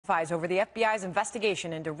testifies over the FBI's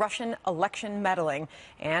investigation into Russian election meddling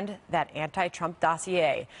and that anti-Trump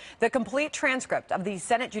dossier. The complete transcript of the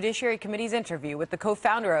Senate Judiciary Committee's interview with the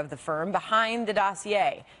co-founder of the firm behind the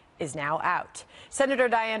dossier is now out. Senator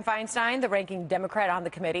Dianne Feinstein, the ranking Democrat on the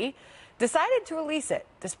committee, decided to release it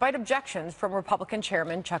despite objections from Republican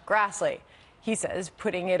Chairman Chuck Grassley. He says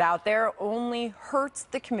putting it out there only hurts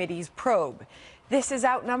the committee's probe. This is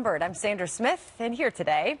Outnumbered. I'm Sandra Smith, and here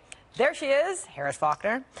today, there she is, Harris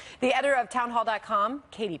Faulkner. The editor of townhall.com,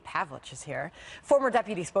 Katie Pavlich, is here. Former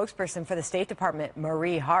deputy spokesperson for the State Department,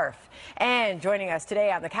 Marie Harf. And joining us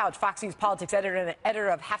today on the couch, Fox News politics editor and the editor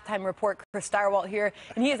of Halftime Report, Chris Stirewalt here.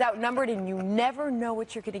 And he is outnumbered, and you never know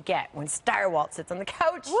what you're going to get when Stirewalt sits on the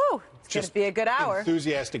couch. Woo! It's going to be a good hour.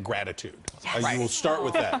 Enthusiastic gratitude. Yes. Right. We'll start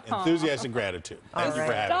with that. Enthusiastic gratitude. Thank you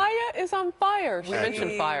for having me. Daya is on fire. She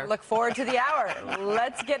mentioned fire. Look forward to the hour.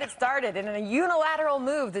 Let's get it started. In a unilateral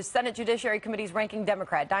move, the Senate Judiciary Committee's ranking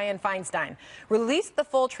Democrat, Dianne Feinstein, released the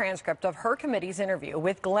full transcript of her committee's interview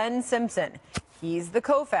with Glenn Simpson. He's the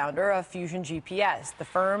co-founder of Fusion GPS, the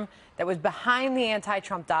firm that was behind the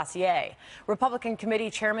anti-Trump dossier. Republican Committee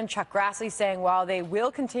Chairman Chuck Grassley saying while they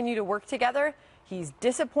will continue to work together, he's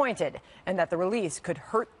disappointed and that the release could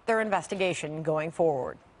hurt their investigation going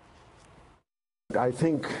forward. I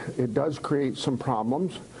think it does create some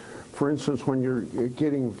problems. For instance, when you're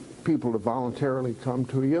getting people to voluntarily come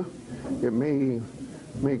to you, it may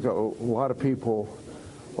make a lot of people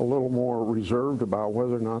a little more reserved about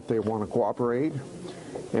whether or not they want to cooperate.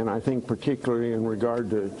 And I think particularly in regard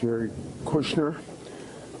to Jared Kushner,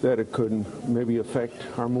 that it could maybe affect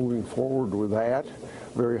our moving forward with that.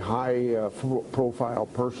 Very high profile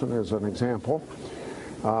person as an example.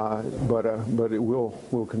 But it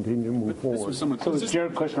will continue to move forward. So is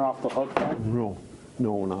Jared Kushner off the hook then?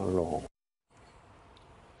 No, not at all.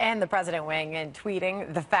 And the president weighing in,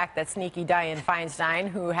 tweeting the fact that sneaky Dianne Feinstein,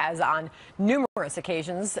 who has on numerous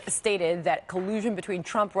occasions stated that collusion between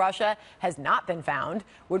Trump, Russia has not been found,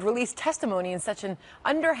 would release testimony in such an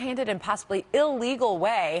underhanded and possibly illegal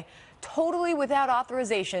way, totally without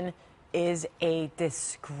authorization, is a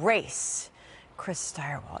disgrace. Chris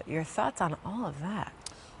Stirewalt, your thoughts on all of that?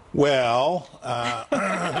 Well,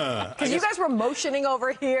 because you guys were motioning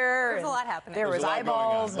over here. There's a lot happening. There was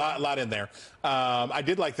eyeballs. A lot in there. I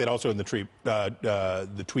did like that also in the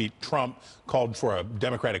tweet, Trump called for a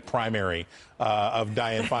Democratic primary of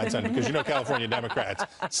Dianne Feinstein because you know California Democrats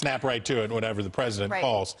snap right to it whenever the president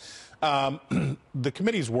calls. The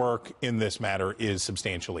committee's work in this matter is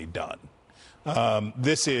substantially done.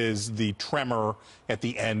 This is the tremor at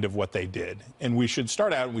the end of what they did. And we should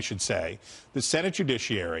start out and we should say the Senate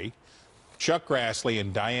Judiciary, Chuck Grassley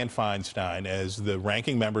and Dianne Feinstein as the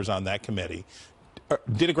ranking members on that committee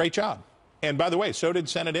did a great job. And by the way, so did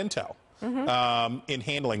Senate Intel in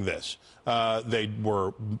handling this. They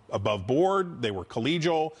were above board. They were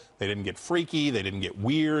collegial. They didn't get freaky. They didn't get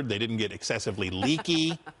weird. They didn't get excessively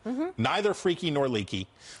leaky. Neither freaky nor leaky.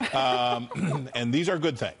 And these are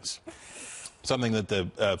good things. Something that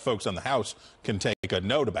the folks on the House can take a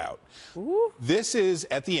note about. Ooh. This is,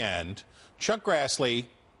 at the end, Chuck Grassley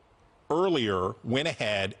earlier went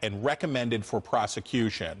ahead and recommended for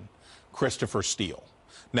prosecution Christopher Steele.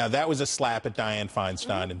 Now, that was a slap at Dianne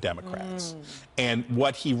Feinstein and Democrats. And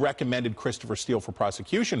what he recommended Christopher Steele for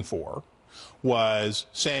prosecution for was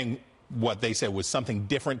saying what they said was something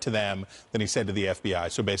different to them than he said to the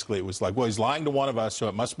FBI. So basically it was like, well, he's lying to one of us, so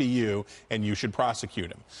it must be you, and you should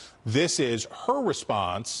prosecute him. This is her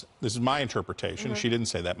response. This is my interpretation. She didn't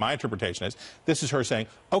say that. My interpretation is this is her saying,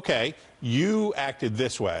 okay, you acted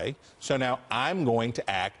this way, so now I'm going to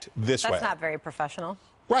act this way. That's not very professional.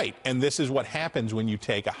 Right, and this is what happens when you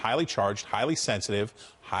take a highly charged, highly sensitive,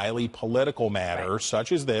 highly political matter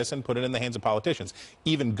such as this and put it in the hands of politicians.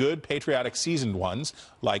 Even good, patriotic, seasoned ones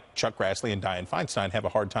like Chuck Grassley and Dianne Feinstein have a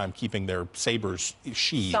hard time keeping their sabers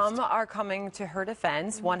sheathed. Some are coming to her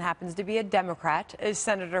defense. One happens to be a Democrat.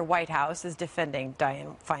 Senator Whitehouse is defending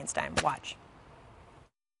Dianne Feinstein. Watch.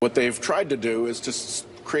 What they've tried to do is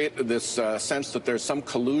to create this sense that there's some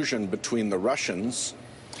collusion between the Russians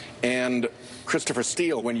and Christopher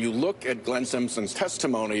Steele. When you look at Glenn Simpson's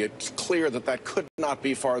testimony, it's clear that that could not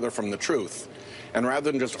be farther from the truth. And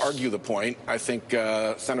rather than just argue the point, I think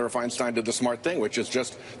Senator Feinstein did the smart thing, which is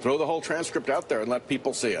just throw the whole transcript out there and let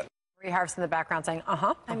people see it. Marie Harf's in the background saying,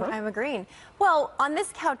 I'm agreeing. Well, on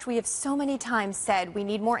this couch, we have so many times said we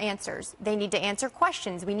need more answers. They need to answer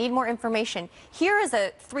questions. We need more information. Here is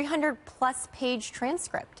a 300-plus page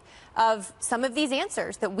transcript. of some of these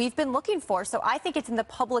answers that we've been looking for. So I think it's in the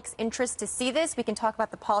public's interest to see this. We can talk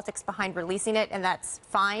about the politics behind releasing it, and that's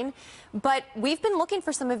fine. But we've been looking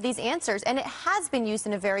for some of these answers, and it has been used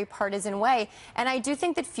in a very partisan way. And I do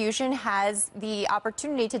think that Fusion has the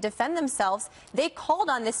opportunity to defend themselves. They called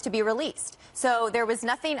on this to be released. So there was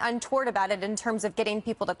nothing untoward about it in terms of getting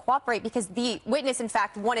people to cooperate, because the witness, in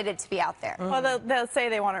fact, wanted it to be out there. Well, they'll say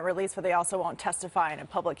they want it released, but they also won't testify in a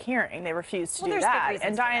public hearing. They refuse to do that.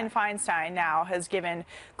 And Dianne Feinstein now has given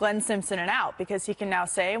Glenn Simpson an out, because he can now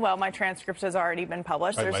say, well, my transcript has already been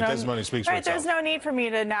published. Right, my testimony speaks for itself. There's no need for me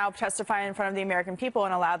to now testify in front of the American people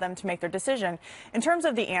and allow them to make their decision. In terms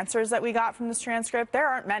of the answers that we got from this transcript, there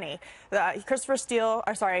aren't many.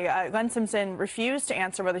 Glenn Simpson refused to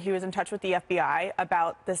answer whether he was in touch with the FBI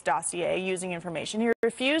about this dossier using information. He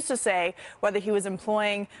refused to say whether he was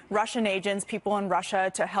employing Russian agents, people in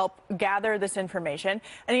Russia, to help gather this information.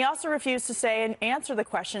 And he also refused to say and answer the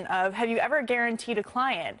question of, have you ever guaranteed a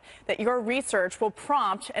client that your research will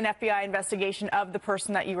prompt an FBI investigation of the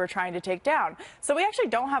person that you were trying to take down? So we actually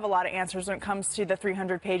don't have a lot of answers when it comes to the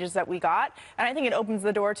 300 pages that we got. And I think it opens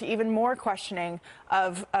the door to even more questioning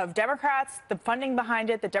of Democrats, the funding behind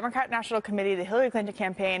it, the Democrat National Committee, the Hillary Clinton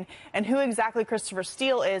campaign, and who exactly Christopher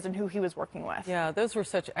Steele is and who he was working with. Yeah, those were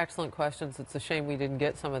such excellent questions. It's a shame we didn't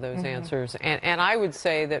get some of those answers. And I would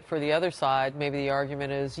say that for the other side, maybe the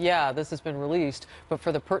argument is, yeah, this has been released, but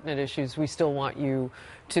for the pertinent issues, we still want you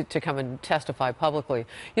to come and testify publicly.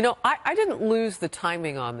 You know, I didn't lose the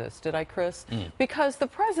timing on this, did I, Chris? Because the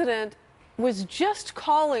president was just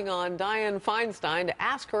calling on Dianne Feinstein to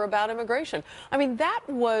ask her about immigration. I mean, that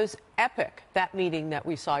was epic, that meeting that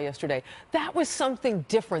we saw yesterday. That was something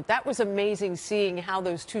different. That was amazing, seeing how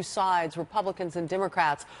those two sides, Republicans and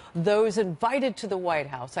Democrats, those invited to the White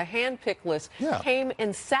House, a hand-picked list, came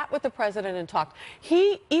and sat with the president and talked.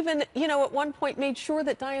 He even, you know, at one point made sure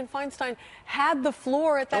that Dianne Feinstein had the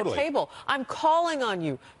floor at that table. I'm calling on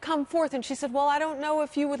you. Come forth. And she said, well, I don't know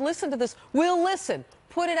if you would listen to this. We'll listen.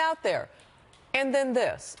 Put it out there. And then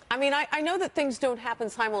this. I mean, I know that things don't happen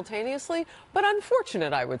simultaneously, but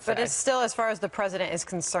unfortunate, I would say. But it's still, as far as the president is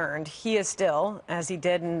concerned, he is still, as he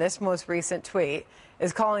did in this most recent tweet,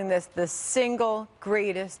 is calling this the single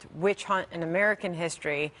greatest witch hunt in American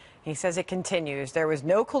history. He says it continues. There was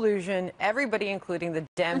no collusion. Everybody, including the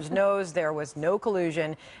Dems, knows there was no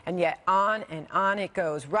collusion. And yet on and on it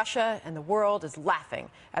goes. Russia and the world is laughing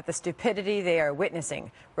at the stupidity they are witnessing.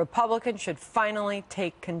 Republicans should finally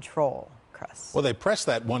take control. Well, they pressed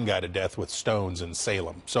that one guy to death with stones in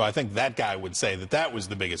Salem. So I think that guy would say that that was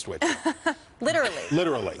the biggest witch hunt. Literally.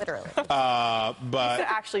 Literally. But to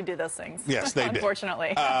actually do those things. Yes, they did.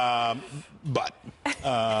 Unfortunately.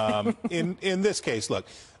 In this case, look,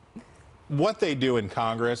 what they do in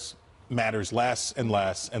Congress matters less and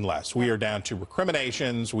less and less. We are down to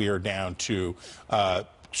recriminations. We are down to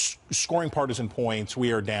scoring partisan points.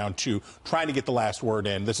 We are down to trying to get the last word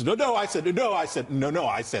in. This is I said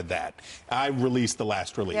that. I released the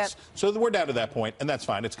last release. So we're down to that point, and that's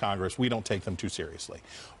fine. It's Congress. We don't take them too seriously.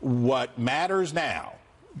 What matters now,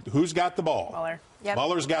 who's got the ball? Mueller.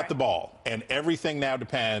 Mueller's got the ball, and everything now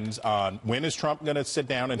depends on when is Trump going to sit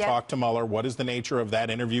down and talk to Mueller? What is the nature of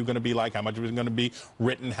that interview going to be like? How much of it is going to be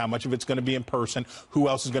written? How much of it's going to be in person? Who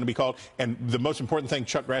else is going to be called? And the most important thing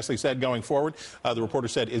Chuck Grassley said going forward, the reporter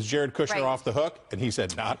said, is Jared Kushner off the hook? And he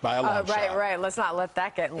said, not by a long shot. Right. Let's not let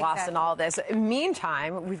that get lost in all this.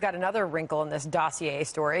 Meantime, we've got another wrinkle in this dossier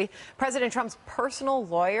story. President Trump's personal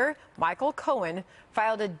lawyer, Michael Cohen,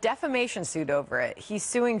 filed a defamation suit over it. He's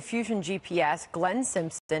suing Fusion GPS, Glenn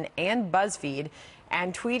Simpson, and BuzzFeed,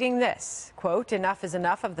 and tweeting this, quote, enough is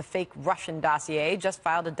enough of the fake Russian dossier. Just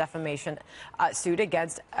filed a defamation suit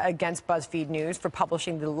against BuzzFeed News for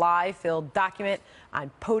publishing the lie-filled document on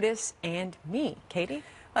POTUS and me. Katie?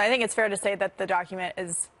 I think it's fair to say that the document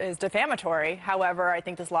is defamatory. However, I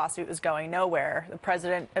think this lawsuit is going nowhere. The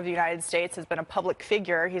President of the United States has been a public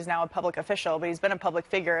figure. He's now a public official, but he's been a public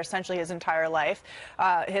figure essentially his entire life.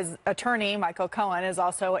 His attorney, Michael Cohen, is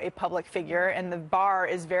also a public figure, and the bar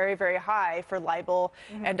is very, very high for libel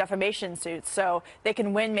and defamation suits. So they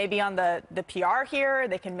can win maybe on the PR here.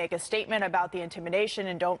 They can make a statement about the intimidation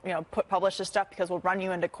and don't publish this stuff because we'll run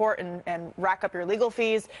you into court and rack up your legal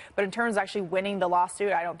fees. But in terms of actually winning the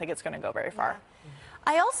lawsuit, I don't think it's going to go very far.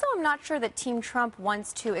 I also am not sure that Team Trump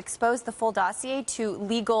wants to expose the full dossier to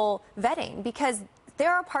legal vetting, because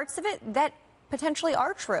there are parts of it that potentially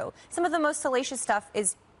are true. Some of the most salacious stuff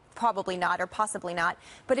is probably not, or possibly not.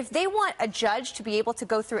 But if they want a judge to be able to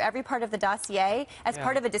go through every part of the dossier as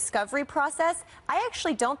part of a discovery process, I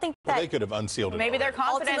actually don't think that... Well, they could have unsealed it. Maybe they're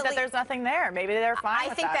confident that there's nothing there. Maybe they're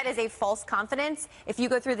fine I think that is a false confidence. If you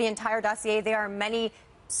go through the entire dossier, there are many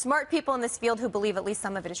smart people in this field who believe at least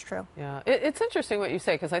some of it is true. Yeah, it's interesting what you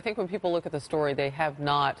say, because I think when people look at the story, they have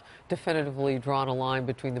not definitively drawn a line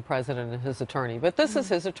between the president and his attorney. But this is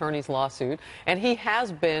his attorney's lawsuit, and he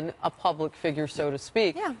has been a public figure, so to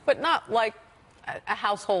speak, but not like a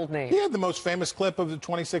household name. Yeah, the most famous clip of the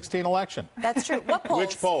 2016 election. That's true. What polls?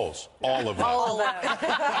 Which polls? All of them. All of them.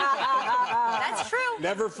 That's true.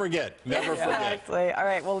 Never forget. Never forget. Exactly. All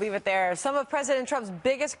right, we'll leave it there. Some of President Trump's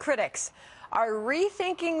biggest critics are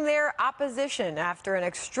rethinking their opposition after an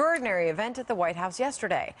extraordinary event at the White House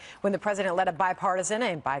yesterday, when the president led a bipartisan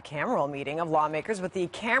and bicameral meeting of lawmakers with the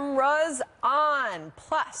cameras on.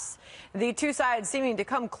 Plus, the two sides seeming to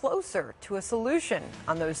come closer to a solution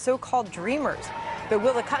on those so-called dreamers. But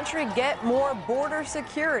will the country get more border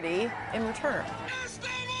security in return?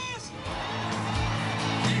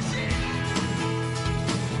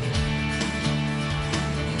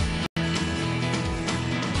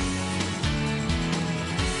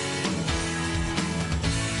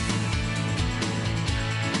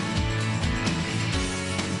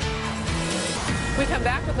 We come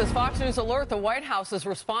back with this Fox News alert. The White House is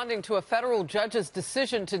responding to a federal judge's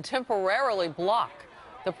decision to temporarily block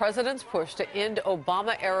the president's push to end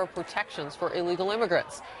Obama-era protections for illegal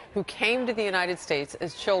immigrants who came to the United States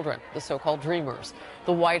as children, the so-called dreamers.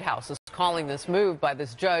 The White House is calling this move by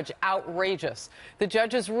this judge outrageous. The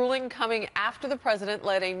judge's ruling coming after the president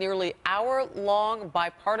led a nearly hour-long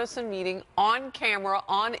bipartisan meeting on camera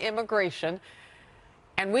on immigration,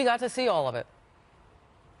 and we got to see all of it.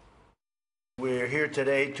 We're here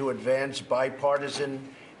today to advance bipartisan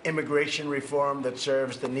immigration reform that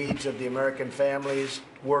serves the needs of the American families,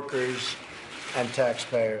 workers, and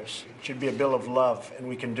taxpayers. It should be a bill of love, and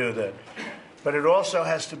we can do that. But it also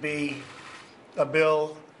has to be a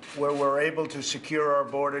bill where we're able to secure our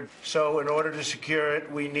border. So in order to secure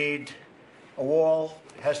it, we need a wall.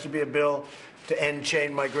 It has to be a bill to end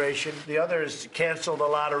chain migration. The other is to cancel the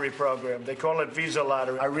lottery program. They call it visa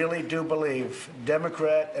lottery. I really do believe,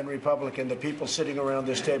 Democrat and Republican, the people sitting around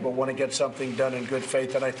this table want to get something done in good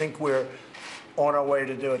faith, and I think we're on our way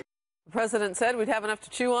to do it. The president said we'd have enough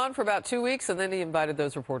to chew on for about 2 weeks, and then he invited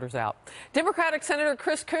those reporters out. Democratic Senator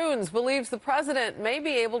Chris Coons believes the president may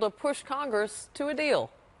be able to push Congress to a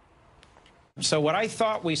deal. So what I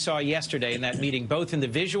thought we saw yesterday in that meeting, both in the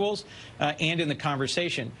visuals and in the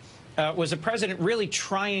conversation, was the president really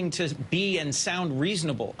trying to be and sound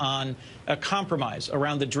reasonable on a compromise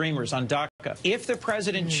around the dreamers on DACA. If the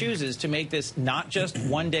president chooses to make this not just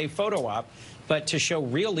one-day photo op, but to show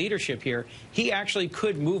real leadership here, he actually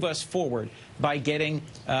could move us forward by getting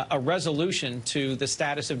a resolution to the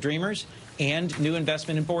status of dreamers and new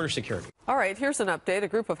investment in border security. All right, here's an update. A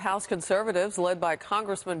group of House conservatives led by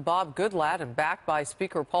Congressman Bob Goodlatte and backed by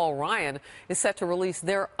Speaker Paul Ryan is set to release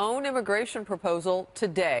their own immigration proposal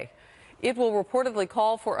today. It will reportedly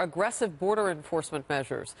call for aggressive border enforcement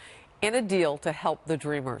measures and a deal to help the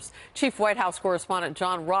dreamers. Chief White House correspondent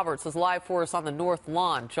John Roberts is live for us on the North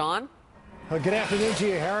Lawn. John? Good afternoon to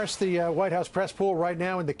you, Harris. The White House press pool right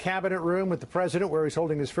now in the cabinet room with the president, where he's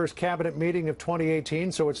holding his first cabinet meeting of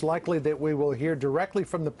 2018. So it's likely that we will hear directly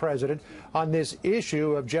from the president on this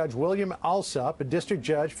issue of Judge William Alsup, a district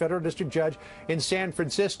judge, federal district judge in San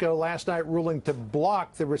Francisco, last night ruling to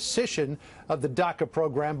block the rescission of the DACA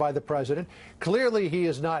program by the president. Clearly, he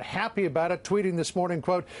is not happy about it, tweeting this morning,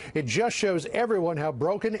 quote, "It just shows everyone how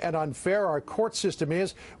broken and unfair our court system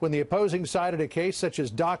is when the opposing side in a case such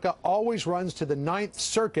as DACA always runs to the Ninth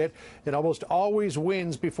Circuit and almost always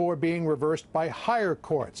wins before being reversed by higher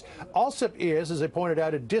courts." Alsup is, as I pointed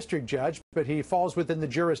out, a district judge, but he falls within the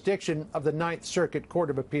jurisdiction of the Ninth Circuit Court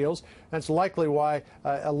of Appeals. That's likely why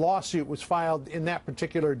a lawsuit was filed in that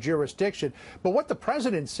particular jurisdiction. But what the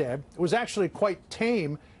president said was actually quite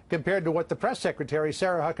tame compared to what the press secretary,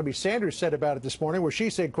 Sarah Huckabee Sanders, said about it this morning, where she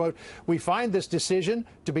said, quote, "We find this decision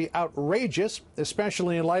to be outrageous,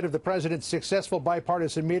 especially in light of the president's successful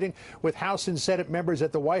bipartisan meeting with House and Senate members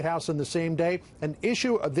at the White House on the same day. An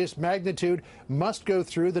issue of this magnitude must go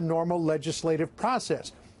through the normal legislative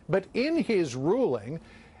process." But in his ruling,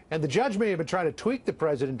 and the judge may have been trying to tweak the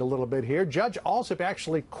president a little bit here, Judge Alsup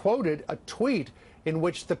actually quoted a tweet in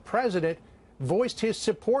which the president voiced his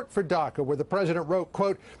support for DACA, where the president wrote,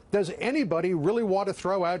 quote, "Does anybody really want to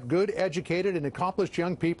throw out good, educated, and accomplished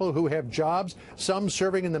young people who have jobs, some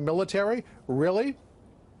serving in the military? Really?"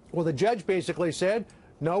 Well, the judge basically said,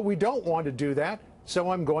 "No, we don't want to do that,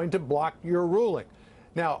 so I'm going to block your ruling."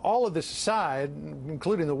 Now, all of this aside,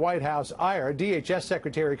 including the White House ire, DHS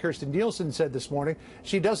Secretary Kirstjen Nielsen said this morning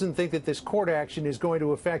she doesn't think that this court action is going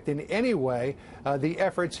to affect in any way the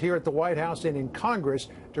efforts here at the White House and in Congress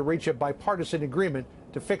to reach a bipartisan agreement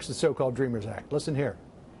to fix the so-called Dreamers Act. Listen here.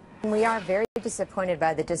 We are very disappointed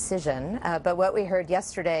by the decision, but what we heard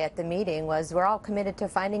yesterday at the meeting was we're all committed to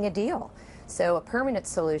finding a deal. So a permanent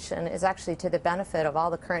solution is actually to the benefit of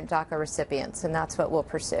all the current DACA recipients, and that's what we'll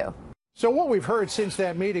pursue. So what we've heard since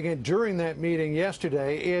that meeting and during that meeting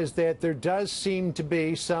yesterday is that there does seem to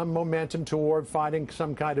be some momentum toward finding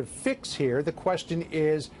some kind of fix here. The question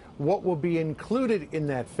is, what will be included in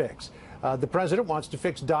that fix? The president wants to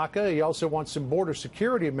fix DACA. He also wants some border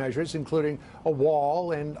security measures, including a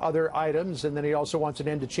wall and other items. And then he also wants an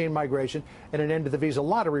end to chain migration and an end to the visa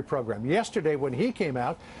lottery program. Yesterday, when he came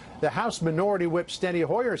out, the House Minority Whip Steny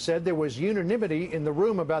Hoyer said there was unanimity in the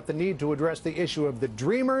room about the need to address the issue of the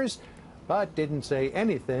Dreamers, but didn't say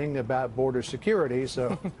anything about border security.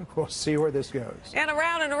 So we'll see where this goes. And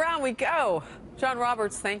around we go. John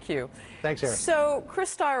Roberts, thank you. Thanks, Harris. So,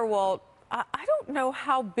 Chris Steyerwalt, I don't know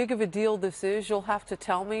how big of a deal this is. You'll have to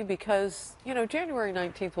tell me because, you know, January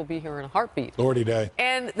 19th will be here in a heartbeat. Lordy day.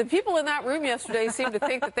 And the people in that room yesterday seemed to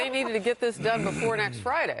think that they needed to get this done before next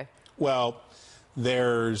Friday. Well,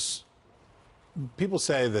 there's people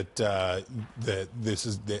say that that this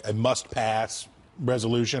is a must-pass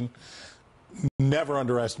resolution. Never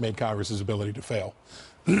underestimate Congress's ability to fail.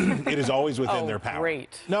 It is always within their power.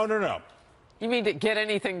 Great. No. You mean to get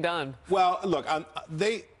anything done? Well, look,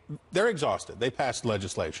 they're exhausted. They passed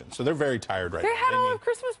legislation, so they're very tired right now. They had all of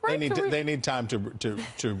Christmas break. They need time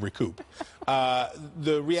to recoup.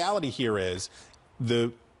 The reality here is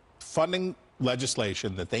the funding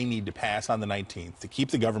legislation that they need to pass on the 19th to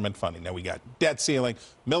keep the government funding. Now we got debt ceiling,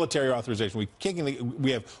 military authorization.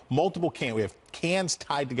 We have multiple cans. We have cans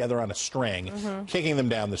tied together on a string, kicking them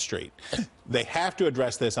down the street. They have to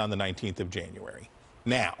address this on the 19th of January.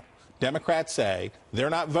 Now, Democrats say they're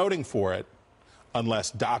not voting for it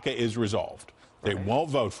unless DACA is resolved. They won't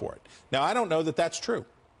vote for it. Now, I don't know that that's true.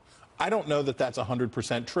 I don't know that that's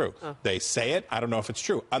 100% true. They say it. I don't know if it's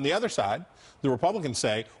true. On the other side, the Republicans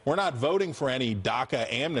say we're not voting for any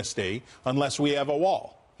DACA amnesty unless we have a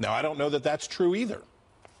wall. Now, I don't know that that's true either.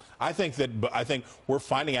 I think we're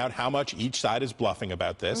finding out how much each side is bluffing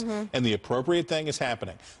about this, and the appropriate thing is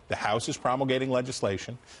happening. The House is promulgating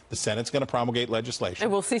legislation. The Senate's going to promulgate legislation.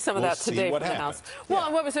 And we'll see some of that today from the House. Well, yeah.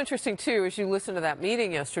 And what was interesting, too, as you listen to that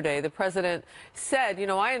meeting yesterday, the president said, you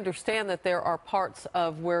know, I understand that there are parts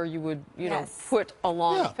of where you would, you know, put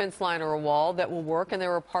along a fence line or a wall that will work, and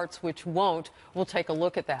there are parts which won't. We'll take a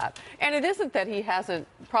look at that. And it isn't that he hasn't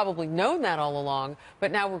probably known that all along,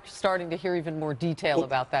 but now we're starting to hear even more detail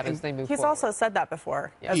about that as they move forward. He's also said that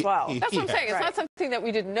before as well. That's what I'm saying. It's not something that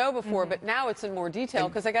we didn't know before, but now it's in more detail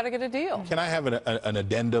because they got to get a deal. Can I have an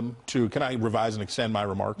addendum to, can I revise and extend my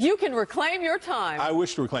remarks? You can reclaim your time. I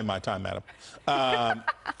wish to reclaim my time, madam.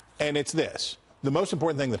 And it's this. The most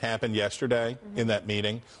important thing that happened yesterday in that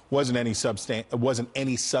meeting wasn't any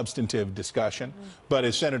substantive discussion. But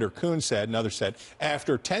as Senator Coons said and others said,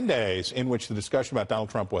 after 10 days in which the discussion about Donald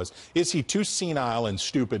Trump was, is he too senile and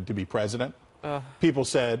stupid to be president? People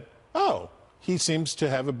said, oh, he seems to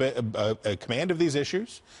have a command of these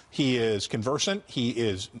issues. He is conversant. He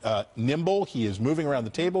is nimble. He is moving around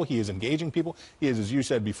the table. He is engaging people. He is, as you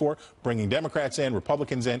said before, bringing Democrats in,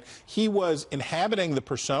 Republicans in. He was inhabiting the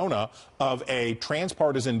persona of a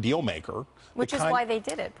transpartisan deal maker. Which is why they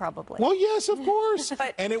did it, probably. Well, yes, of course.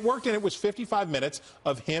 And it worked, and it was 55 minutes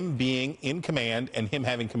of him being in command and him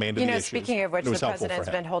having command of the issues. Speaking of which, the president's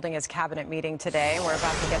been holding his cabinet meeting today. We're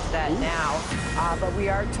about to get to that now. But we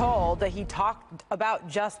are told that he talked about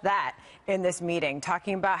just that in this meeting,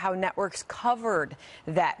 talking about how networks covered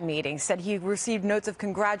that meeting, said he received notes of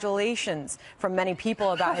congratulations from many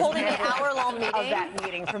people about his holding an hour-long meeting of that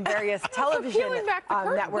meeting from various television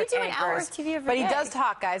network anchors. But he does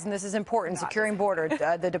talk, guys, and this is important. Securing border,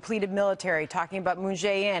 the depleted military, talking about Moon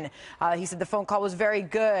Jae-in. He said the phone call was very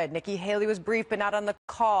good. Nikki Haley was brief but not on the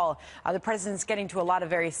call. The president's getting to a lot of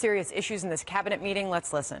very serious issues in this cabinet meeting.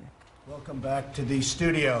 Let's listen. Welcome back to the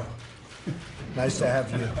studio. Nice to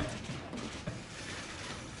have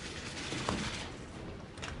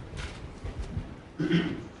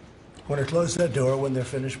you. Want to close that door when they're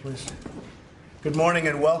finished, please? Good morning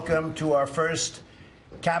and welcome to our first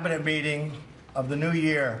cabinet meeting of the new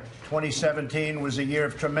year. 2017 was a year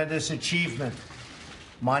of tremendous achievement,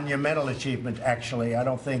 monumental achievement, actually. I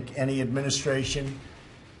don't think any administration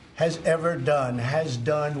has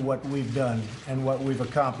done what we've done and what we've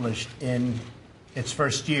accomplished in its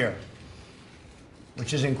first year,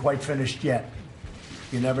 which isn't quite finished yet.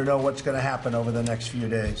 You never know what's going to happen over the next few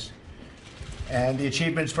days. And the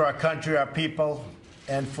achievements for our country, our people,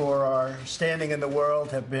 and for our standing in the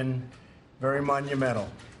world have been very monumental.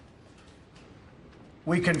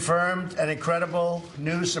 We confirmed an incredible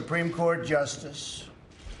new Supreme Court justice.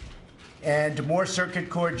 and more circuit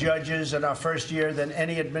court judges in our first year than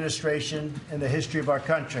any administration in the history of our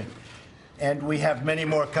country. And we have many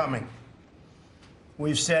more coming.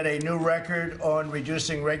 We've set a new record on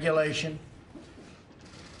reducing regulation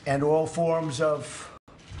and all forms of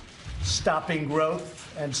stopping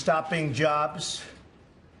growth and stopping jobs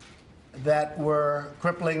that were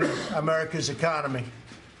crippling America's economy.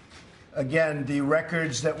 Again, the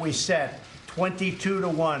records that we set,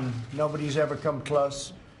 22-1, nobody's ever come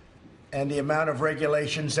close. And the amount of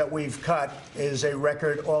regulations that we've cut is a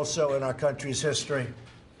record also in our country's history,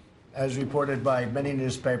 as reported by many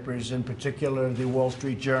newspapers, in particular the Wall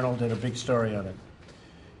Street Journal did a big story on it.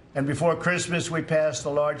 And before Christmas, we passed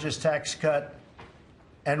the largest tax cut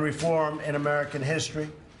and reform in American history,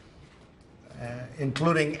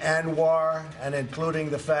 including ANWR and including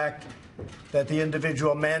the fact that the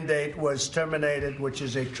individual mandate was terminated, which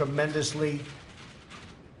is a tremendously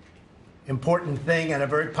important thing and a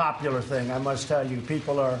very popular thing, I must tell you.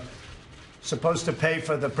 People are supposed to pay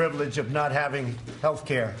for the privilege of not having health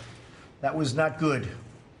care. That was not good.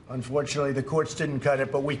 Unfortunately, the courts didn't cut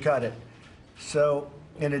it, but we cut it. So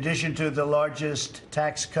in addition to the largest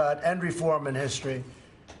tax cut and reform in history,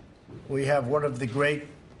 we have one of the great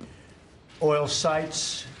oil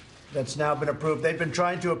sites that's now been approved. They've been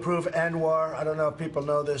trying to approve ANWR. I don't know if people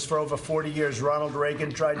know this. For over 40 years, Ronald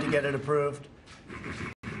Reagan tried to get it approved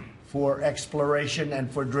for exploration and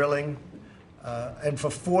for drilling. And for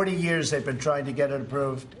 40 years, they've been trying to get it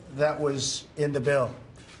approved. That was in the bill,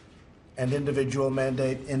 an individual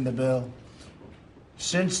mandate in the bill.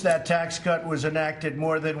 Since that tax cut was enacted,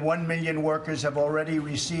 more than 1 million workers have already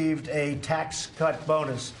received a tax cut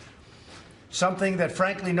bonus, something that,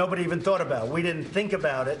 frankly, nobody even thought about. We didn't think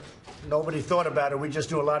about it. Nobody thought about it. We just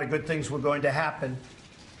knew a lot of good things were going to happen.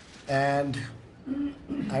 And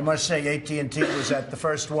I must say AT&T was at the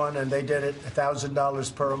first one, and they did it,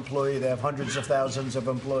 $1,000 per employee. They have hundreds of thousands of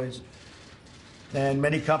employees. And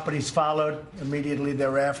many companies followed immediately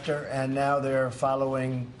thereafter, and now they're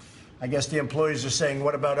following. I guess the employees are saying,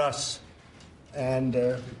 what about us?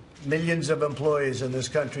 And millions of employees in this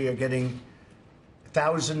country are getting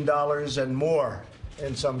 $1,000 and more,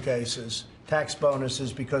 in some cases, tax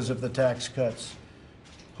bonuses because of the tax cuts.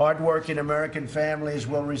 Hardworking American families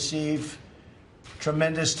will receive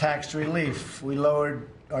tremendous tax relief. We lowered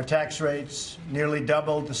our tax rates, nearly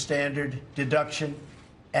doubled the standard deduction,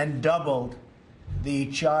 and doubled the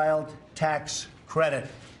child tax credit,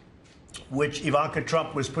 which Ivanka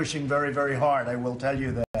Trump was pushing very, very hard, I will tell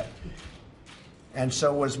you that. And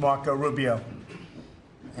so was Marco Rubio.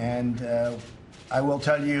 And I will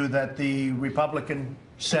tell you that the Republican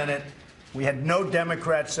Senate, we had no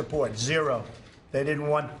Democrat support, zero. They didn't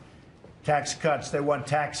want tax cuts. They want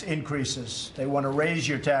tax increases. They want to raise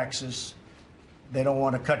your taxes. They don't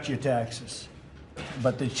want to cut your taxes.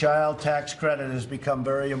 But the child tax credit has become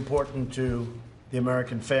very important to the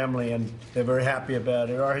American family, and they're very happy about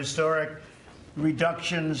it. Our historic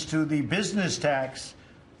reductions to the business tax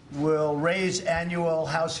will raise annual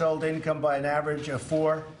household income by an average of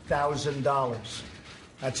 $4,000.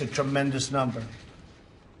 That's a tremendous number.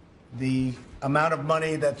 The amount of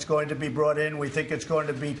money that's going to be brought in, we think it's going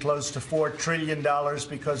to be close to $4 trillion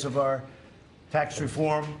because of our tax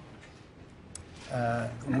reform.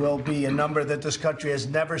 Will be a number that this country has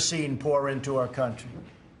never seen pour into our country.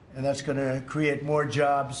 And that's going to create more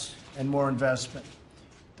jobs and more investment.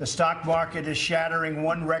 The stock market is shattering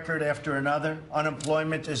one record after another.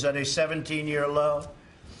 Unemployment is at a 17-year low.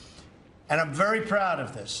 And I'm very proud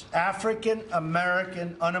of this. African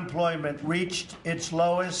American unemployment reached its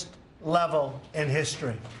lowest level in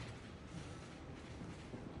history.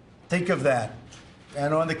 Think of that.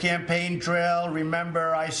 And on the campaign trail,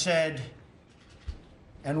 remember I said,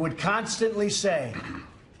 and would constantly say,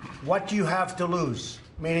 what do you have to lose?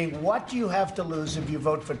 Meaning, what do you have to lose if you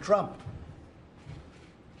vote for Trump?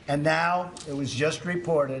 And now, it was just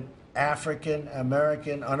reported, African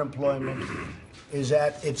American unemployment is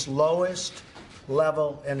at its lowest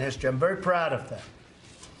level in history. I'm very proud of that.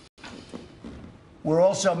 We're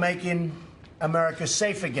also making America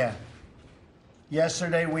safe again.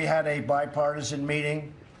 Yesterday, we had a bipartisan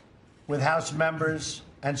meeting with House members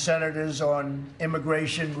and senators on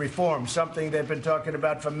immigration reform, something they've been talking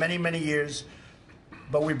about for many, many years.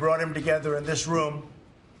 But we brought them together in this room,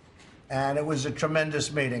 and it was a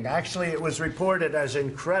tremendous meeting. Actually, it was reported as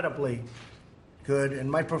incredibly good.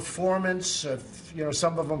 And my performance,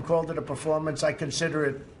 some of them called it a performance. I consider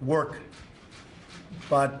it work.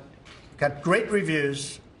 But got great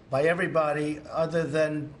reviews by everybody other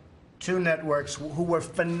than two networks who were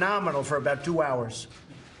phenomenal for about 2 hours.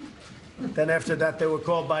 Then after that, they were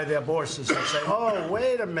called by their bosses and say, oh,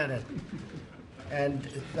 wait a minute. And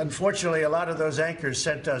unfortunately, a lot of those anchors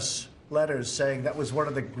sent us letters saying that was one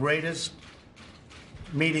of the greatest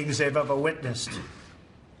meetings they've ever witnessed.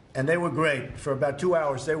 And they were great. For about 2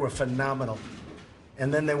 hours, they were phenomenal.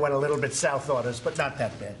 And then they went a little bit south on us, but not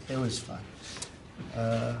that bad. It was fun.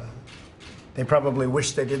 They probably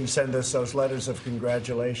wish they didn't send us those letters of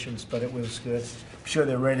congratulations, but it was good. I'm sure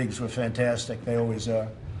their ratings were fantastic. They always are.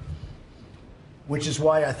 Which is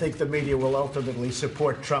why I think the media will ultimately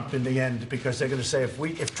support Trump in the end, because they're going to say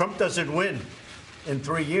if Trump doesn't win in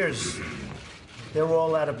 3 years, they're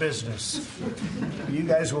all out of business. You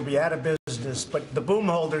guys will be out of business, but the boom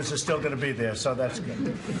holders are still going to be there, so that's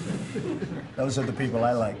good. Those are the people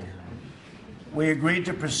I like. We agreed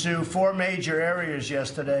to pursue 4 major areas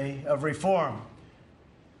yesterday of reform.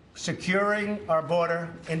 Securing our border,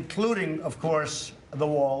 including, of course, the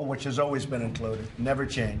wall, which has always been included, never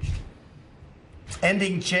changed.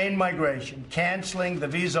 Ending chain migration, canceling the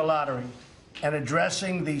visa lottery, and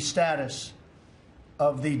addressing the status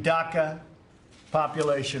of the DACA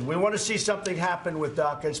population. We want to see something happen with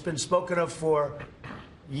DACA. It's been spoken of for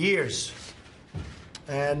years.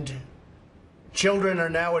 And children are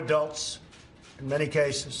now adults in many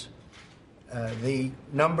cases. The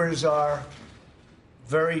numbers are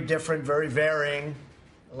very different, very varying.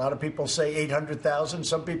 A lot of people say 800,000.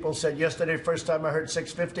 Some people said yesterday, first time I heard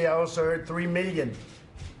 650, I also heard 3 million.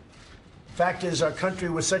 Fact is, our country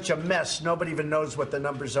was such a mess, nobody even knows what the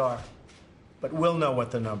numbers are. But we'll know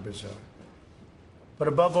what the numbers are. But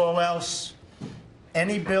above all else,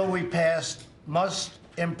 any bill we pass must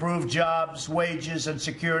improve jobs, wages, and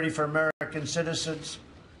security for American citizens.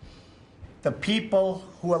 The people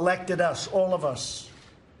who elected us, all of us,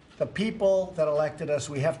 the people that elected us,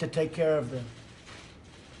 we have to take care of them.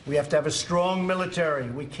 We have to have a strong military.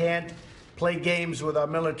 We can't play games with our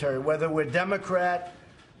military. Whether we're Democrat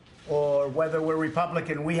or whether we're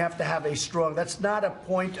Republican, we have to have a strong, that's not a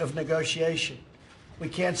point of negotiation. We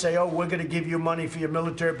can't say, oh, we're going to give you money for your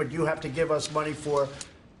military, but you have to give us money for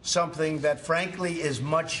something that, frankly, is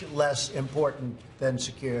much less important than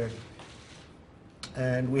security.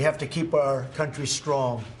 And we have to keep our country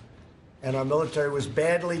strong. And our military was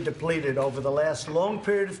badly depleted over the last long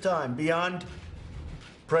period of time, beyond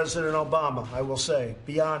President Obama, I will say,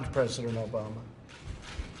 beyond President Obama.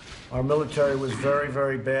 Our military was very,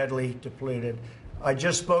 very badly depleted. I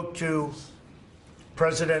just spoke to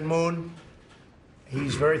President Moon.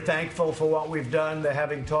 He's very thankful for what we've done. They're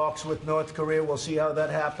having talks with North Korea. We'll see how that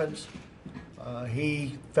happens.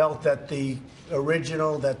 He felt that the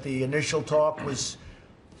initial talk was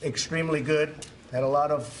extremely good, had a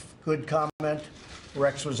lot of good comment.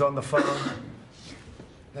 Rex was on the phone,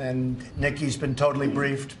 and Nikki's been totally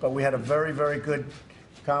briefed, but we had a very, very good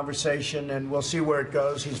conversation, and we'll see where it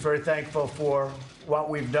goes. He's very thankful for what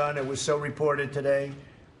we've done. It was so reported today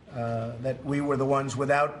that we were the ones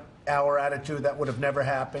without our attitude that would have never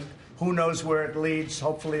happened. Who knows where it leads?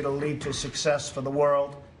 Hopefully it'll lead to success for the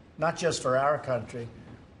world, not just for our country,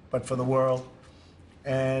 but for the world.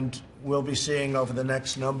 And we'll be seeing over the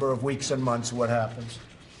next number of weeks and months what happens.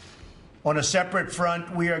 On a separate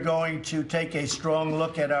front, we are going to take a strong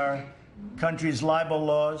look at our country's libel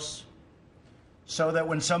laws so that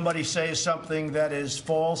when somebody says something that is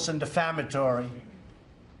false and defamatory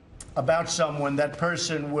about someone, that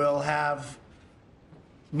person will have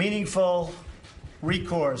meaningful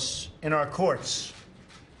recourse in our courts.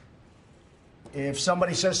 If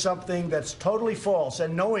somebody says something that's totally false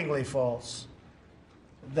and knowingly false,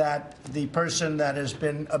 that the person that has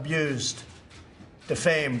been abused,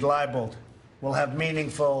 defamed, libeled, will have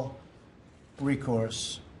meaningful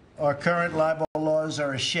recourse. Our current libel laws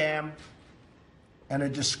are a sham and a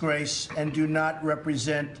disgrace and do not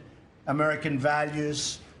represent American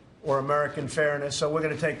values or American fairness. So we're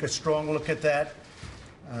going to take a strong look at that.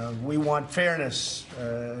 We want fairness.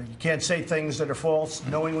 You can't say things that are false,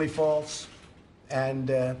 knowingly false,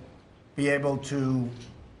 and be able to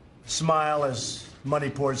smile as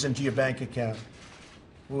money pours into your bank account.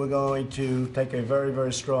 We're going to take a very,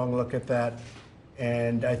 very strong look at that.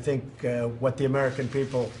 And I think what the American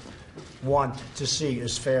people want to see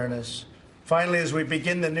is fairness. Finally, as we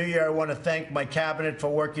begin the new year, I want to thank my cabinet for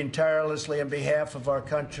working tirelessly on behalf of our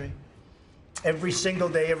country. Every single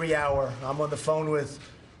day, every hour, I'm on the phone with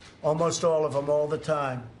almost all of them all the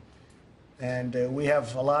time. And we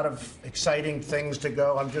have a lot of exciting things to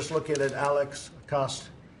go. I'm just looking at Alex Acosta.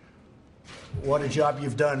 What a job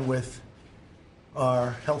you've done with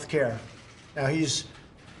our health care. Now, he's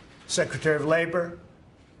Secretary of Labor,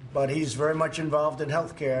 but he's very much involved in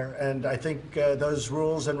health care. And I think those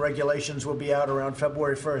rules and regulations will be out around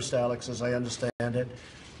February 1st, Alex, as I understand it.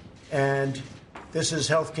 And this is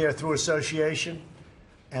health care through association.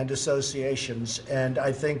 and associations. And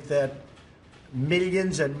I think that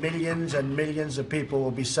millions and millions and millions of people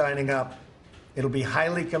will be signing up. It'll be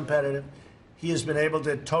highly competitive. He has been able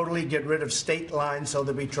to totally get rid of state lines, so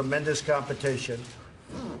there'll be tremendous competition.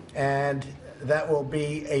 And that will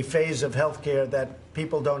be a phase of healthcare that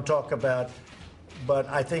people don't talk about. But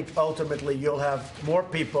I think ultimately you'll have more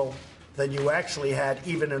people than you actually had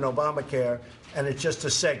even in Obamacare, and it's just a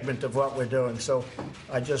segment of what we're doing. So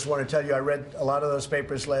I just want to tell you, I read a lot of those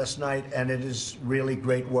papers last night, and it is really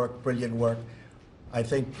great work, brilliant work. I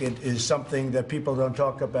think it is something that people don't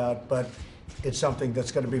talk about, but it's something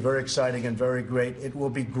that's going to be very exciting and very great. It will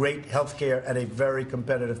be great health care at a very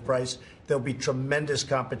competitive price. There'll be tremendous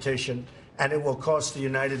competition, and it will cost the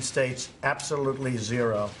United States absolutely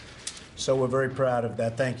zero. So we're very proud of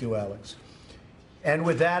that. Thank you, Alex. And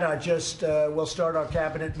with that, we'll start our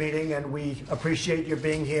cabinet meeting, and we appreciate your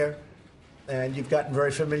being here. And you've gotten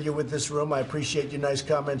very familiar with this room. I appreciate your nice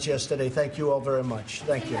comments yesterday. Thank you all very much.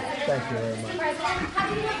 Thank you. Thank you very much.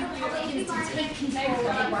 How do you want Republicans to take control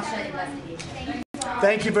of the Russia investigation?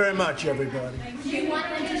 Thank you very much, everybody. Do you want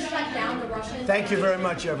them to shut down the Russian? Thank you very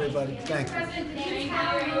much, everybody. Thank you. President, did you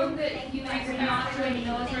tell that you guys are not doing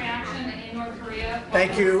military action in North Korea?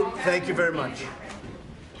 Thank you. Thank you very much.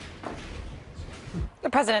 The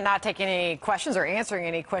president not taking any questions or answering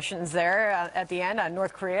any questions there at the end on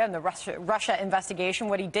North Korea and the Russia investigation.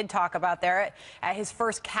 What he did talk about there at his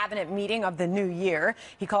first cabinet meeting of the new year,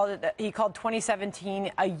 he called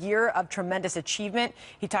 2017 a year of tremendous achievement.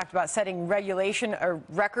 He talked about setting regulation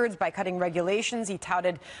records by cutting regulations. He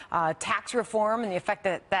touted tax reform and the effect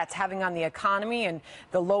that that's having on the economy and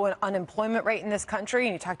the low unemployment rate in this country.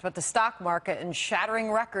 And he talked about the stock market and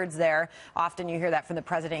shattering records there. Often you hear that from the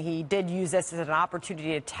president. He did use this as an opportunity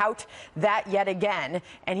to tout that yet again.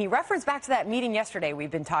 And he referenced back to that meeting yesterday we've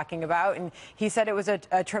been talking about, and he said it was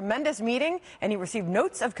a tremendous meeting, and he received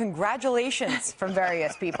notes of congratulations from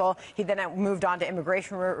various people. He then moved on to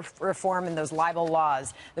immigration reform and those libel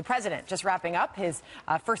laws. The president just wrapping up his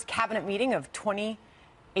first cabinet meeting of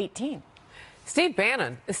 2018. Steve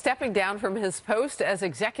Bannon is stepping down from his post as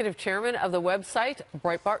executive chairman of the website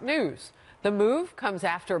Breitbart News. The move comes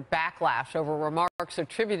after backlash over remarks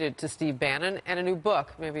attributed to Steve Bannon and a new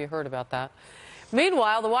book. Maybe you heard about that.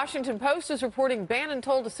 Meanwhile, the Washington Post is reporting Bannon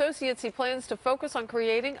told associates he plans to focus on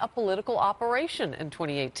creating a political operation in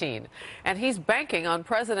 2018. And he's banking on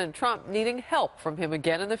President Trump needing help from him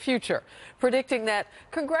again in the future, predicting that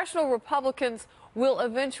congressional Republicans will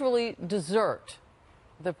eventually desert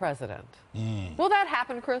the president. Will that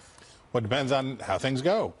happen, Chris? Well, it depends on how things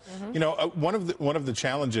go. You know, one of the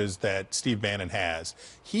challenges that Steve Bannon has,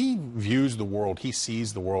 he views the world, he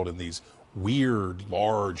sees the world in these weird,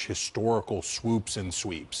 large, historical swoops and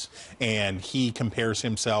sweeps. And he compares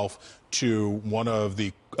himself to one of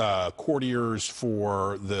the courtiers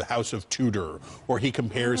for the House of Tudor, or he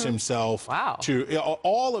compares himself to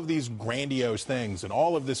all of these grandiose things and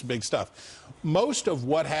all of this big stuff. Most of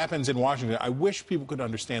what happens in Washington, I wish people could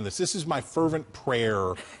understand this. This is my fervent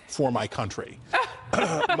prayer for my country.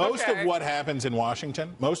 Most of what happens in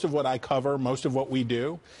Washington, most of what I cover, most of what we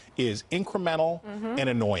do is incremental and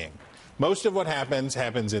annoying. Most of what happens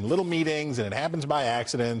in little meetings, and it happens by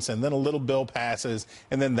accidents, and then a little bill passes,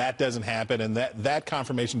 and then that doesn't happen, and that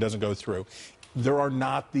confirmation doesn't go through. There are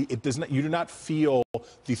not you do not feel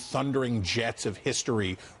the thundering jets of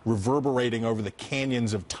history reverberating over the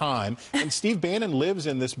canyons of time. And Steve Bannon lives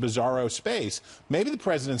in this bizarro space. Maybe the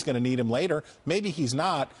president's going to need him later. Maybe he's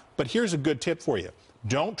not. But here's a good tip for you.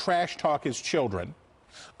 Don't trash talk his children.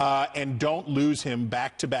 And don't lose him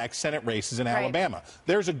back-to-back Senate races in Alabama.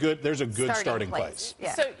 There's a good starting place.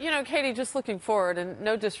 Yeah. So, you know, Katie, just looking forward, and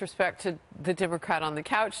no disrespect to the Democrat on the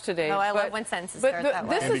couch today. No, I love when sentences start that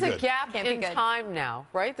way. This is a gap in time now,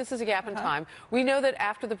 right? This is a gap in time. We know that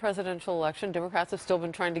after the presidential election, Democrats have still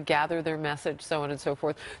been trying to gather their message, so on and so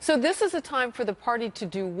forth. So this is a time for the party to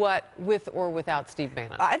do what with or without Steve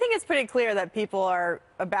Bannon? I think it's pretty clear that people are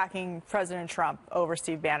backing President Trump over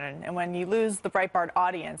Steve Bannon. And when you lose the Breitbart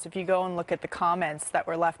audience, if you go and look at the comments that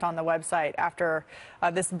were left on the website after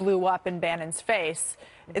this blew up in Bannon's face,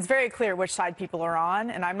 it's very clear which side people are on,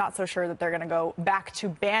 and I'm not so sure that they're going to go back to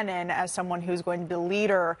Bannon as someone who's going to be the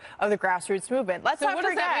leader of the grassroots movement. Let's not forget. What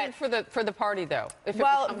does that mean for the party, though?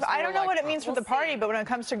 Well, I don't know what it means for the party, but when it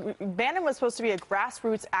comes to Bannon was supposed to be a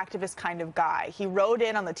grassroots activist kind of guy. He rode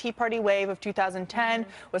in on the Tea Party wave of 2010,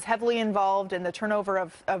 was heavily involved in the turnover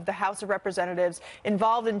of the House of Representatives,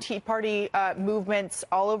 involved in Tea Party movements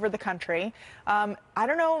all over the country. I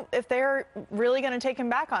don't know if they're really going to take him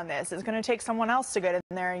back on this. It's going to take someone else to get in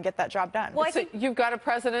there and get that job done. Well, so you've got a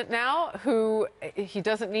president now who he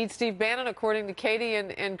doesn't need Steve Bannon, according to Katie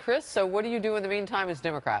and Chris. So what do you do in the meantime as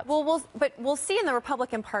Democrats? Well, we'll see in the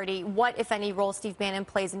Republican Party what, if any, role Steve Bannon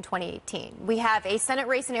plays in 2018. We have a Senate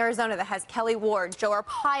race in Arizona that has Kelly Ward, Joe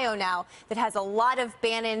Arpaio now, that has a lot of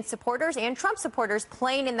Bannon supporters and Trump supporters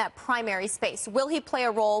playing in that primary space. Will he play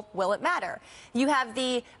a role? Will it matter? You have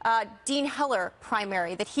the Dean Heller primary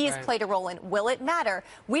that he has played a role in. Will it matter?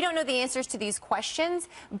 We don't know the answers to these questions,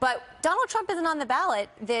 but Donald Trump isn't on the ballot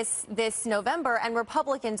this November, and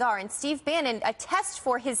Republicans are. And Steve Bannon, a test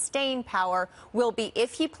for his staying power will be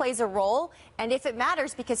if he plays a role and if it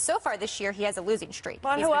matters, because so far this year he has a losing streak.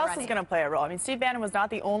 Well, who else is going to play a role? I mean, Steve Bannon was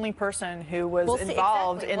not the only person who was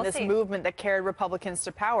involved in this movement that carried Republicans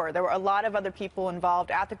to power. There were a lot of other people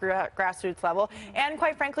involved at the grassroots level and,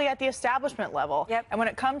 quite frankly, at the establishment level. And when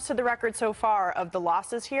it comes to the record so far of the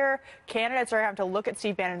losses here, candidates are going to have to look at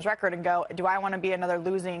Steve Bannon's record and go, do I want to be another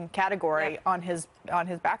losing category on his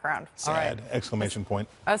background? Sad! Exclamation point.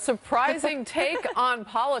 A surprising take on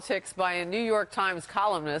politics by a New York Times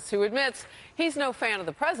columnist who admits he's no fan of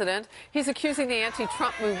the president. He's accusing the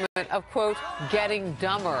anti-Trump movement of, quote, getting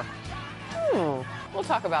dumber. We'll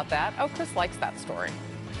talk about that. Oh, Chris likes that story.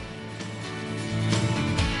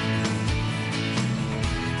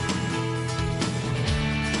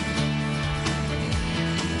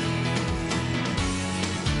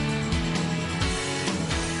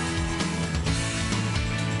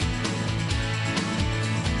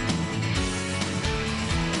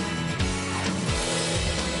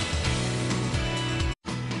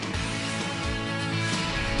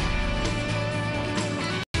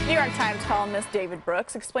 New York Times columnist David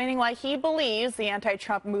Brooks explaining why he believes the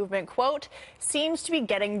anti-Trump movement, quote, seems to be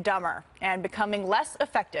getting dumber and becoming less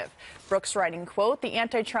effective. Brooks writing, quote, the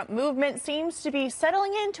anti-Trump movement seems to be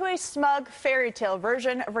settling into a smug fairy tale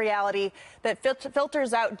version of reality that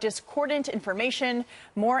filters out discordant information.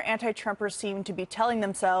 More anti-Trumpers seem to be telling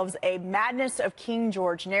themselves a madness of King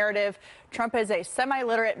George narrative. Trump is a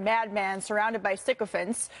semi-literate madman surrounded by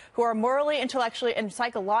sycophants who are morally, intellectually, and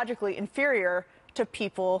psychologically inferior to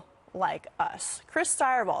people like us. Chris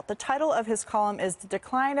Steyerwalt, the title of his column is The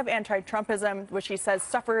Decline of Anti-Trumpism, which he says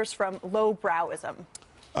suffers from lowbrowism.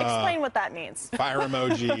 Explain what that means. Fire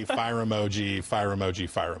emoji, fire emoji, fire emoji,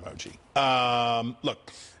 fire emoji.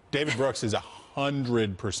 Look, David Brooks is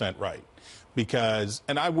 100% right because,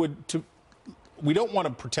 and we don't want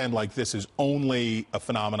to pretend like this is only a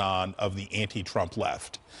phenomenon of the anti-Trump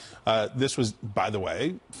left. This was, by the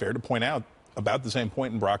way, fair to point out, about the same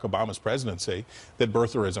point in Barack Obama's presidency that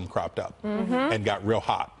birtherism cropped up and got real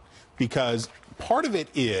hot. Because part of it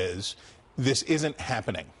is this isn't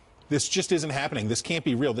happening. This just isn't happening. This can't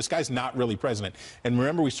be real. This guy's not really president. And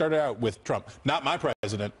remember, we started out with Trump, not my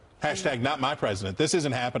president. Hashtag not my president. This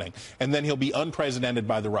isn't happening. And then he'll be unprecedented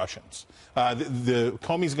by the Russians. The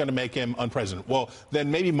Comey's going to make him unpresident. Well,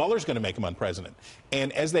 then maybe Mueller's going to make him unpresident.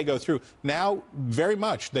 And as they go through, now very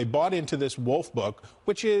much they bought into this Wolf book,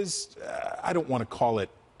 which is, I don't want to call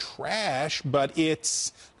it trash, but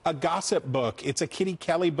it's a gossip book. It's a Kitty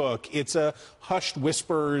Kelly book. It's a hushed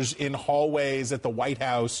whispers in hallways at the White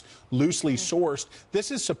House, loosely sourced.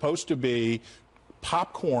 This is supposed to be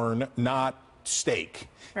popcorn, not steak.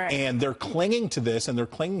 And they're clinging to this and they're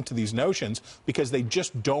clinging to these notions because they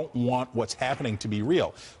just don't want what's happening to be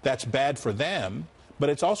real. That's bad for them, but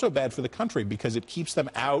it's also bad for the country because it keeps them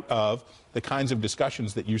out of the kinds of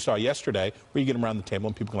discussions that you saw yesterday where you get them around the table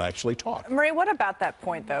and people can actually talk. Marie, what about that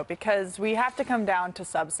point, though? Because we have to come down to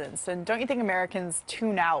substance. And don't you think Americans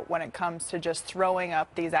tune out when it comes to just throwing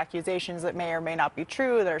up these accusations that may or may not be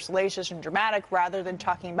true, that are salacious and dramatic, rather than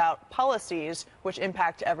talking about policies which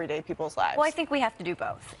impact everyday people's lives? Well, I think we have to do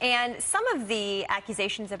both. And some of the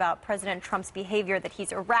accusations about President Trump's behavior, that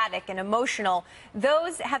he's erratic and emotional,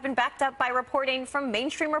 those have been backed up by reporting from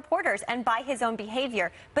mainstream reporters and by his own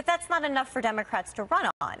behavior. But that's not enough for Democrats to run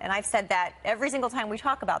on. And I've said that every single time we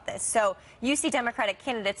talk about this. So you see Democratic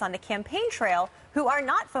candidates on the campaign trail who are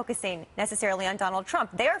not focusing necessarily on Donald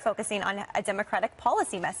Trump. They're focusing on a Democratic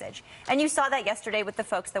policy message. And you saw that yesterday with the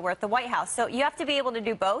folks that were at the White House. So you have to be able to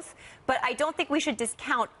do both. But I don't think we should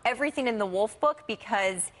discount everything in the Wolf book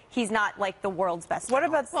because he's not like the world's best. What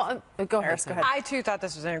about, well, go ahead. I too thought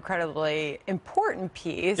this was an incredibly important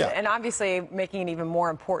piece, and obviously making it even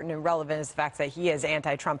more important and relevant is the fact that he is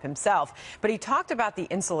anti-Trump himself. But he talked about the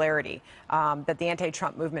insularity that the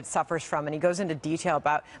anti-Trump movement suffers from, and he goes into detail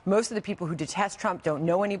about most of the people who detest Trump don't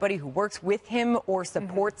know anybody who works with him or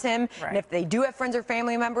supports him, and if they do have friends or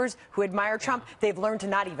family members who admire Trump, they've learned to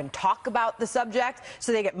not even talk about the subject,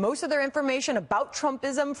 so they get most of their information about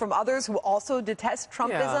Trumpism from others who also detest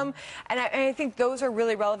Trumpism. And I think those are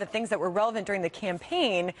really relevant things that were relevant during the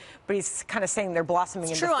campaign, but he's kind of saying they're blossoming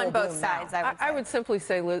into full bloom now. True on both sides, I would simply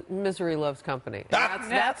say misery loves company.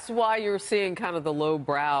 That's why you're seeing kind of the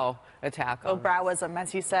low-brow attack on Low-browism,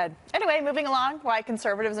 as you said. Anyway, moving along, why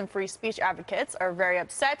conservatives and free speech advocates are very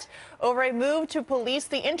upset over a move to police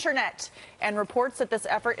the internet, and reports that this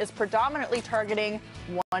effort is predominantly targeting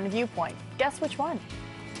one viewpoint. Guess which one?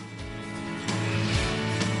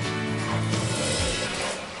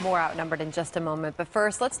 More Outnumbered in just a moment. But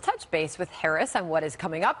first, let's touch base with Harris on what is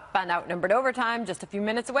coming up on Outnumbered Overtime, just a few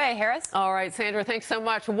minutes away. Harris? All right, Sandra, thanks so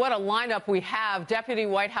much. What a lineup we have. Deputy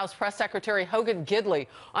White House Press Secretary Hogan Gidley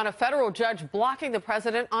on a federal judge blocking the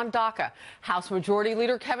president on DACA. House Majority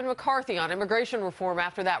Leader Kevin McCarthy on immigration reform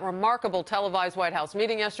after that remarkable televised White House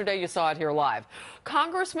meeting yesterday. You saw it here live.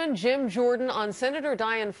 Congressman Jim Jordan on Senator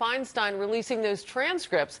Dianne Feinstein releasing those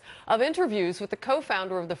transcripts of interviews with the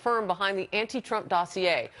co-founder of the firm behind the anti-Trump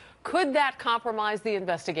dossier. Could that compromise the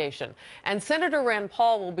investigation? And Senator Rand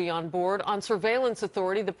Paul will be on board on surveillance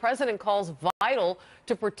authority the president calls vital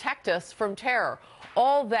to protect us from terror.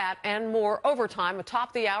 All that and more overtime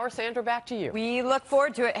atop the hour. Sandra, back to you. We look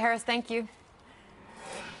forward to it, Harris. Thank you.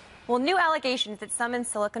 Well, new allegations that some in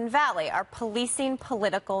Silicon Valley are policing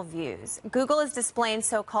political views. Google is displaying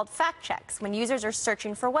so-called fact checks when users are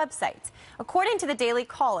searching for websites. According to the Daily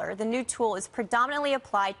Caller, the new tool is predominantly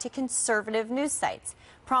applied to conservative news sites.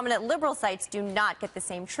 Prominent liberal sites do not get the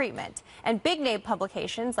same treatment. And big-name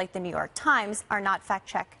publications like the New York Times are not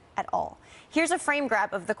fact-checked at all. Here's a frame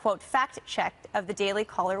grab of the, quote, fact-check of the Daily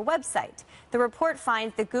Caller website. The report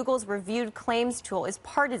finds that Google's reviewed claims tool is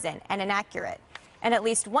partisan and inaccurate. In at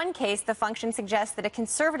least one case, the function suggests that a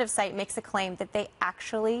conservative site makes a claim that they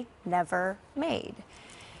actually never made.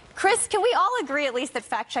 Chris, can we all agree at least that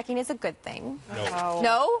fact-checking is a good thing? No.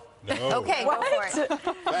 No? No. Okay, go for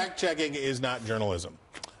it. Fact-checking is not journalism.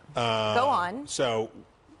 Go on. So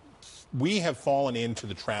we have fallen into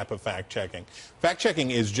the trap of fact-checking.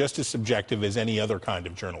 Fact-checking is just as subjective as any other kind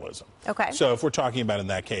of journalism. Okay. So if we're talking about, in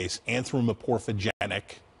that case, anthropomorphogenic,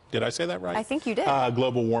 did I say that right? I think you did.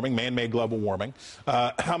 Global warming, man-made global warming.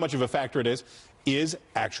 How much of a factor it is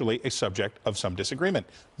actually a subject of some disagreement.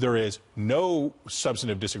 There is no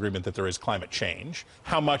substantive disagreement that there is climate change.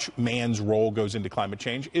 How much man's role goes into climate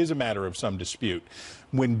change is a matter of some dispute.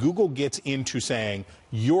 When Google gets into saying,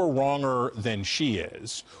 you're wronger than she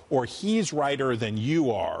is, or he's righter than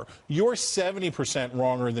you are, you're 70%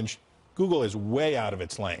 wronger than Google is way out of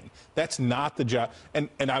its lane. That's not the job. And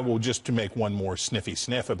I will just to make one more sniffy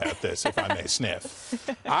sniff about this, if I may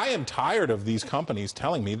sniff. I am tired of these companies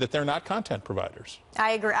telling me that they're not content providers.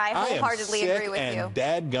 I agree. I wholeheartedly agree with you. I am sick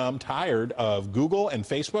and dadgum tired of Google and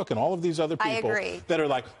Facebook and all of these other people that are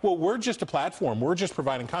like, well, we're just a platform. We're just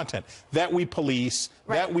providing content that we police,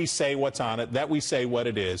 that we say what's on it, that we say what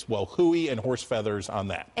it is. Well, hooey and horse feathers on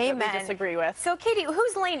that. Amen. That we disagree with. So, Katie,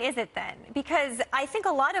 whose lane is it then? Because I think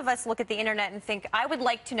a lot of us look at the internet and think, I would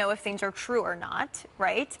like to know if things are true or not,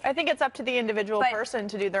 right? I think it's up to the individual person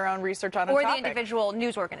to do their own research on a topic. Or the individual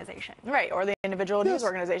news organization. Right, or the individual news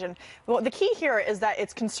organization. Well, the key here is that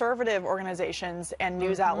it's conservative organizations and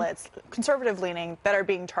news outlets, conservative leaning, that are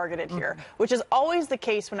being targeted here, which is always the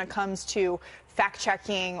case when it comes to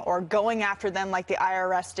fact-checking or going after them like the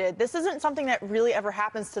IRS did. This isn't something that really ever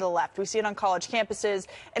happens to the left. We see it on college campuses,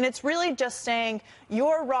 and it's really just saying,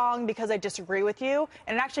 you're wrong because I disagree with you,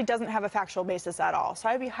 and it actually doesn't have a factual basis at all. So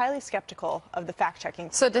I'd be highly skeptical of the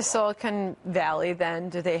fact-checking. So does Silicon Valley, then,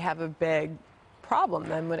 do they have a big problem,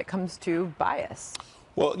 then, when it comes to bias?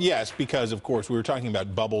 Well, yes, because, of course, we were talking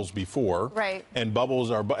about bubbles before. Right. And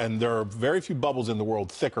bubbles are, and there are very few bubbles in the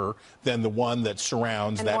world thicker than the one that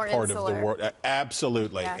surrounds that part of the world.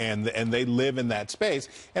 Absolutely. Yeah. And they live in that space.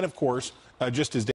 And, of course, just as